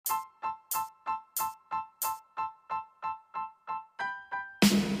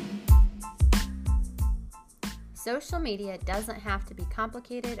Social media doesn't have to be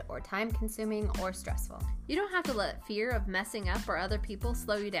complicated or time-consuming or stressful. You don't have to let fear of messing up or other people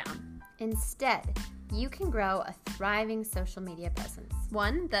slow you down. Instead, you can grow a thriving social media presence.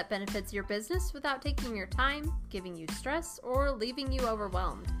 One that benefits your business without taking your time, giving you stress, or leaving you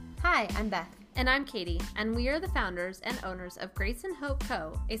overwhelmed. Hi, I'm Beth. And I'm Katie, and we are the founders and owners of Grace and Hope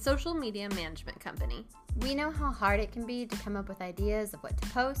Co., a social media management company. We know how hard it can be to come up with ideas of what to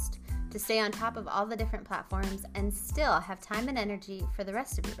post, to stay on top of all the different platforms, and still have time and energy for the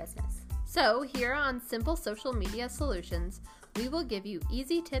rest of your business. So here on Simple Social Media Solutions, we will give you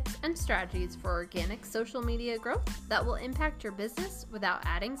easy tips and strategies for organic social media growth that will impact your business without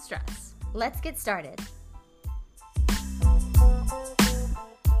adding stress. Let's get started.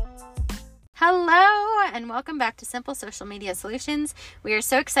 Hello, and welcome back to Simple Social Media Solutions. We are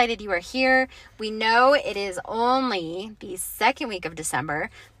so excited you are here. We know it is only the second week of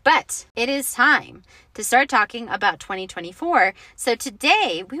December, but it is time to start talking about 2024. So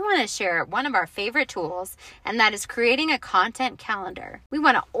today we want to share one of our favorite tools, and that is creating a content calendar. We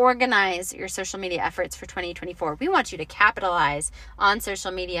want to organize your social media efforts for 2024. We want you to capitalize on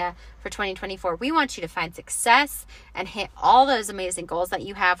social media for 2024. We want you to find success and hit all those amazing goals that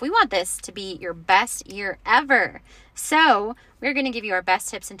you have. We want this to be your best year ever. So we're going to give you our best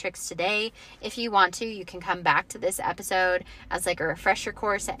tips and tricks today. If you want to, you can come back to this episode as like a refresher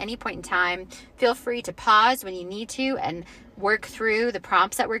course at any point in time. Feel free to pause when you need to and work through the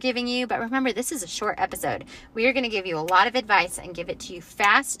prompts that we're giving you. But remember, this is a short episode. We are going to give you a lot of advice and give it to you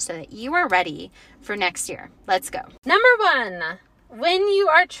fast so that you are ready for next year. Let's go. Number one. When you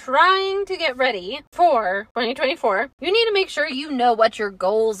are trying to get ready for 2024, you need to make sure you know what your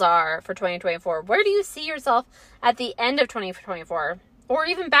goals are for 2024. Where do you see yourself at the end of 2024? Or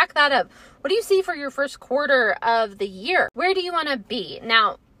even back that up. What do you see for your first quarter of the year? Where do you want to be?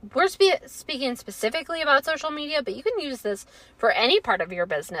 Now, we're speaking specifically about social media, but you can use this for any part of your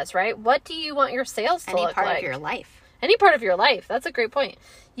business, right? What do you want your sales to look like? Any part of your life. Any part of your life. That's a great point.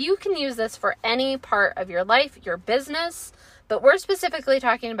 You can use this for any part of your life, your business, but we're specifically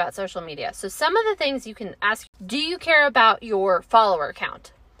talking about social media. So some of the things you can ask, do you care about your follower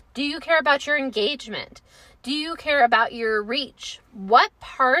count? Do you care about your engagement? Do you care about your reach? What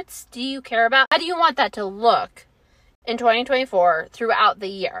parts do you care about? How do you want that to look in 2024 throughout the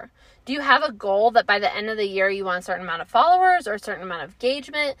year? Do you have a goal that by the end of the year you want a certain amount of followers or a certain amount of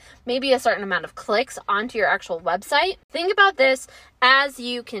engagement, maybe a certain amount of clicks onto your actual website? Think about this as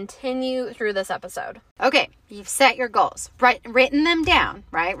you continue through this episode. Okay, you've set your goals, written them down,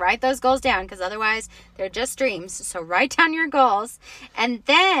 right? Write those goals down because otherwise they're just dreams. So write down your goals and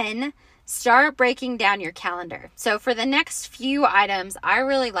then start breaking down your calendar. So for the next few items, I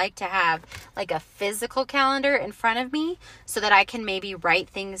really like to have like a physical calendar in front of me so that I can maybe write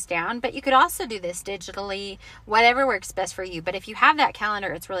things down. But you could also do this digitally, whatever works best for you. But if you have that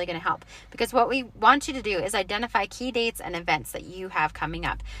calendar, it's really going to help because what we want you to do is identify key dates and events that you have coming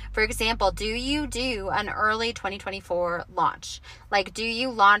up. For example, do you do an early 2024 launch? Like, do you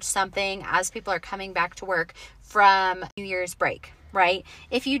launch something as people are coming back to work from New Year's break? Right?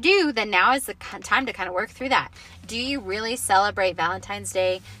 If you do, then now is the time to kind of work through that. Do you really celebrate Valentine's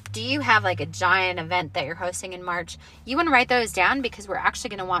Day? Do you have like a giant event that you're hosting in March? You want to write those down because we're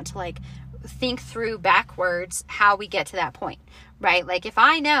actually going to want to like think through backwards how we get to that point, right? Like if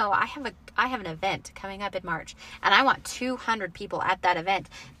I know I have an event coming up in March and I want 200 people at that event,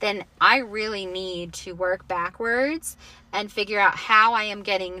 then I really need to work backwards and figure out how I am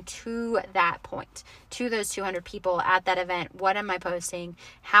getting to that point, to those 200 people at that event. What am I posting?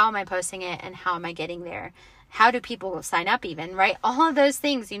 How am I posting it? And how am I getting there? How do people sign up even, right? All of those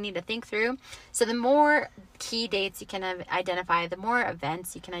things you need to think through. So the more key dates you can identify, the more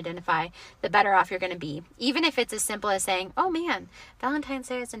events you can identify, the better off you're going to be. Even if it's as simple as saying, oh man, Valentine's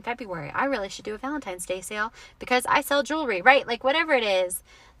Day is in February. I really should do a Valentine's Day sale because I sell jewelry, right? Like whatever it is,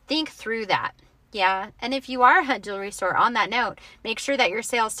 think through that. Yeah. And if you are a jewelry store, on that note, make sure that your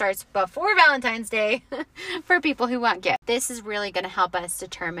sale starts before Valentine's Day for people who want gifts. This is really going to help us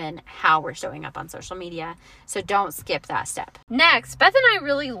determine how we're showing up on social media. So don't skip that step. Next, Beth and I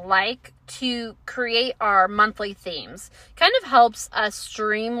really like to create our monthly themes. Kind of helps us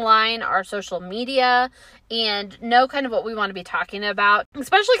streamline our social media and know kind of what we want to be talking about,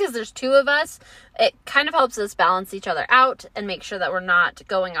 especially because there's two of us. It kind of helps us balance each other out and make sure that we're not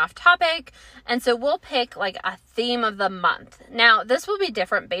going off topic. And so we'll pick like a theme of the month. Now, this will be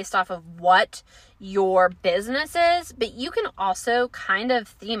different based off of what your business is, but you can also kind of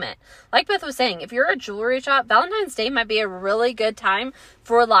theme it. Like Beth was saying, if you're a jewelry shop, Valentine's Day might be a really good time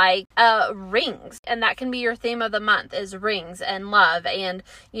for like rings, and that can be your theme of the month, is rings and love and,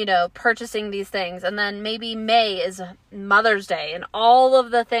 you know, purchasing these things. And then maybe May is Mother's Day and all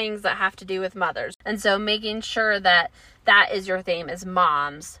of the things that have to do with mothers. And so making sure that that is your theme, is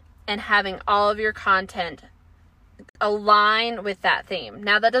moms, and having all of your content align with that theme.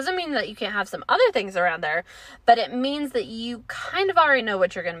 Now, that doesn't mean that you can't have some other things around there, but it means that you kind of already know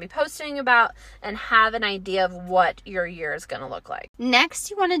what you're going to be posting about and have an idea of what your year is going to look like.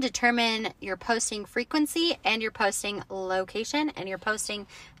 Next, you want to determine your posting frequency and your posting location and your posting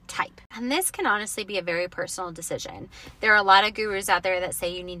type. And this can honestly be a very personal decision. There are a lot of gurus out there that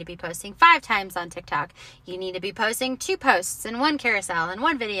say you need to be posting 5 times on TikTok. You need to be posting 2 posts and 1 carousel and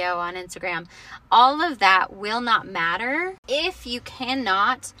 1 video on Instagram. All of that will not matter if you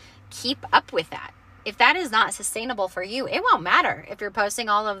cannot keep up with that. If that is not sustainable for you, it won't matter if you're posting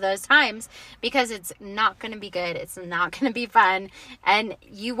all of those times, because it's not going to be good. It's not going to be fun, and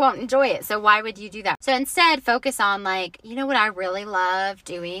you won't enjoy it. So why would you do that? So instead, focus on, like, you know what I really love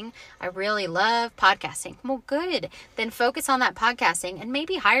doing? I really love podcasting. Well, good. Then focus on that podcasting and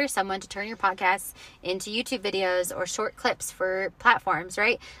maybe hire someone to turn your podcasts into YouTube videos or short clips for platforms,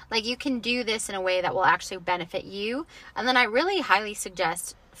 right? Like, you can do this in a way that will actually benefit you. And then I really highly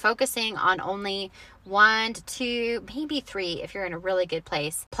suggest focusing on only 1 to 2, maybe 3, if you're in a really good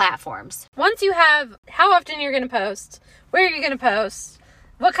place, platforms. Once you have how often you're going to post, where you're going to post,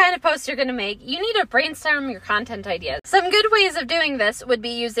 what kind of posts you're going to make, you need to brainstorm your content ideas. Some good ways of doing this would be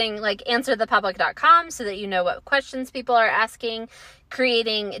using like answerthepublic.com so that you know what questions people are asking,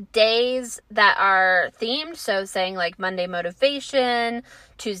 creating days that are themed, so saying like Monday motivation,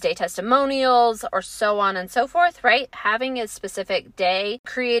 Tuesday testimonials, or so on and so forth, right? Having a specific day,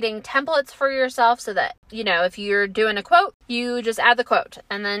 creating templates for yourself so that, you know, if you're doing a quote, you just add the quote,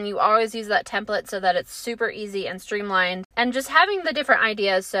 and then you always use that template so that it's super easy and streamlined, and just having the different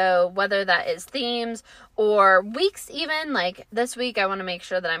ideas. So whether that is themes or weeks, even like this week, I want to make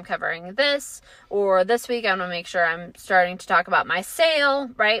sure that I'm covering this, or this week, I want to make sure I'm starting to talk about my sale,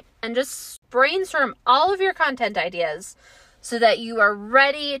 right? And just brainstorm all of your content ideas so that you are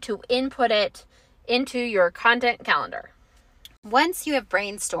ready to input it into your content calendar. Once you have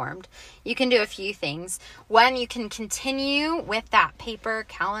brainstormed, you can do a few things. 1, you can continue with that paper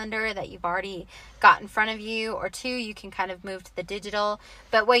calendar that you've already got in front of you, or 2, you can kind of move to the digital.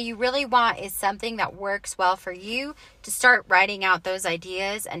 But what you really want is something that works well for you to start writing out those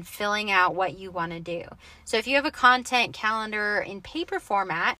ideas and filling out what you want to do. So if you have a content calendar in paper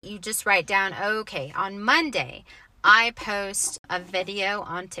format, you just write down, okay, on Monday, I post a video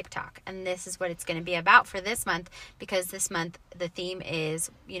on TikTok, and this is what it's going to be about for this month, because this month the theme is,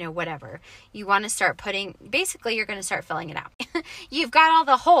 you know, whatever. You want to start putting, basically you're going to start filling it out. You've got all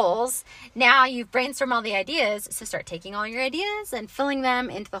the holes. Now you've brainstormed all the ideas. So start taking all your ideas and filling them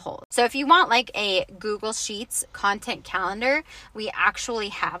into the holes. So if you want like a Google Sheets content calendar, we actually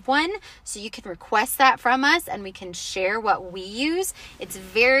have one. So you can request that from us and we can share what we use. It's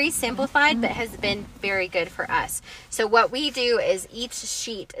very simplified, but has been very good for us. So what we do is each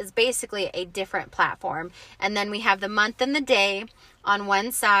sheet is basically a different platform. And then we have the month and the day on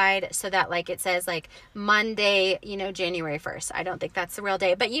one side, so that like it says like Monday, you know, January 1st. I don't think that's the real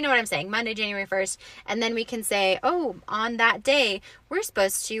day, but you know what I'm saying, Monday, January 1st. And then we can say, oh, on that day, we're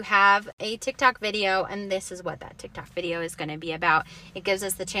supposed to have a TikTok video, and this is what that TikTok video is going to be about. It gives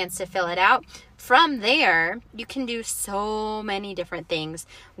us the chance to fill it out. From there, you can do so many different things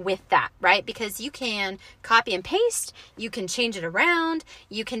with that, right? Because you can copy and paste, you can change it around,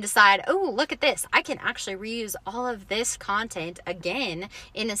 you can decide, oh, look at this. I can actually reuse all of this content again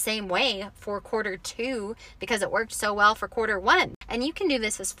in the same way for quarter 2 because it worked so well for quarter 1. And you can do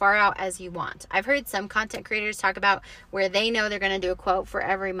this as far out as you want. I've heard some content creators talk about where they know they're going to do a quote for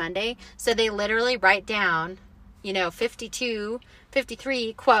every Monday. So they literally write down, you know, 52,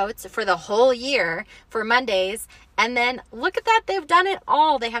 53 quotes for the whole year for Mondays. And then look at that. They've done it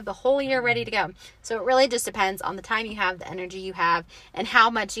all. They have the whole year ready to go. So it really just depends on the time you have, the energy you have, and how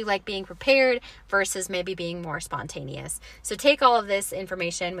much you like being prepared versus maybe being more spontaneous. So take all of this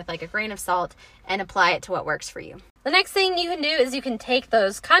information with like a grain of salt and apply it to what works for you. The next thing you can do is you can take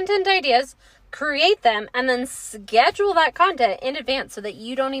those content ideas, create them, and then schedule that content in advance so that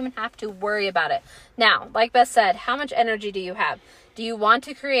you don't even have to worry about it. Now, like Beth said, how much energy do you have? Do you want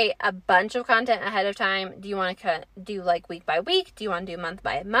to create a bunch of content ahead of time? Do you want to do like week by week? Do you want to do month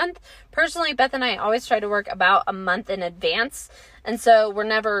by month? Personally, Beth and I always try to work about a month in advance. And so we're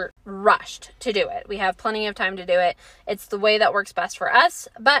never rushed to do it. We have plenty of time to do it. It's the way that works best for us.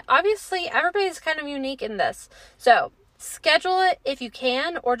 But obviously, everybody's kind of unique in this. So schedule it if you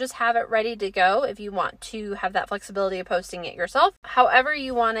can, or just have it ready to go if you want to have that flexibility of posting it yourself, however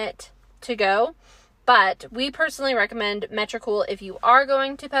you want it to go. But we personally recommend Metricool if you are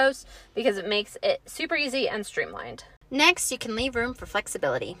going to post, because it makes it super easy and streamlined. Next, you can leave room for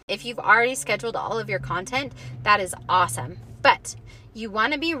flexibility. If you've already scheduled all of your content, that is awesome. But you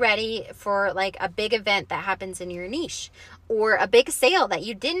want to be ready for like a big event that happens in your niche, or a big sale that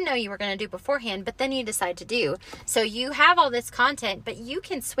you didn't know you were going to do beforehand, but then you decide to do. So you have all this content, but you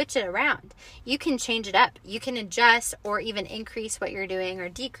can switch it around. You can change it up. You can adjust or even increase what you're doing or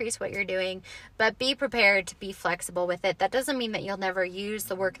decrease what you're doing, but be prepared to be flexible with it. That doesn't mean that you'll never use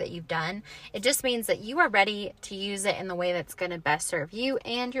the work that you've done. It just means that you are ready to use it in the way that's going to best serve you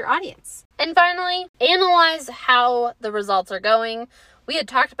and your audience. And finally, analyze how the results are going. We had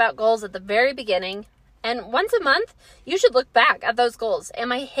talked about goals at the very beginning, and once a month, you should look back at those goals.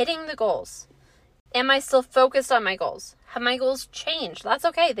 Am I hitting the goals? Am I still focused on my goals? Have my goals changed? That's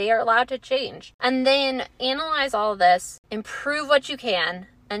okay. They are allowed to change. And then analyze all of this, improve what you can,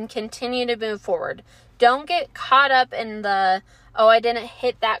 and continue to move forward. Don't get caught up in the, oh, I didn't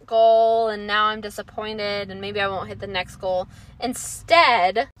hit that goal and now I'm disappointed and maybe I won't hit the next goal.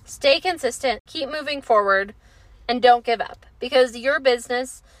 Instead, stay consistent, keep moving forward, and don't give up, because your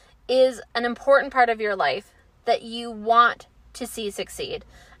business is an important part of your life that you want to see succeed.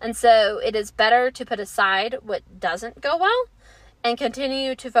 And so it is better to put aside what doesn't go well and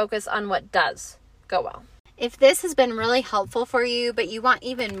continue to focus on what does go well. If this has been really helpful for you, but you want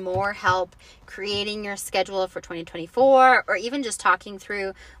even more help creating your schedule for 2024, or even just talking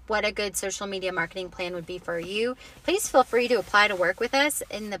through what a good social media marketing plan would be for you, please feel free to apply to work with us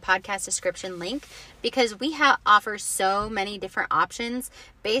in the podcast description link, because we offer so many different options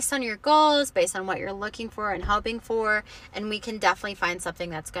based on your goals, based on what you're looking for and hoping for, and we can definitely find something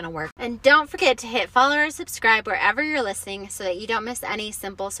that's going to work. And don't forget to hit follow or subscribe wherever you're listening so that you don't miss any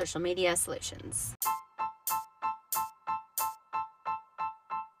simple social media solutions.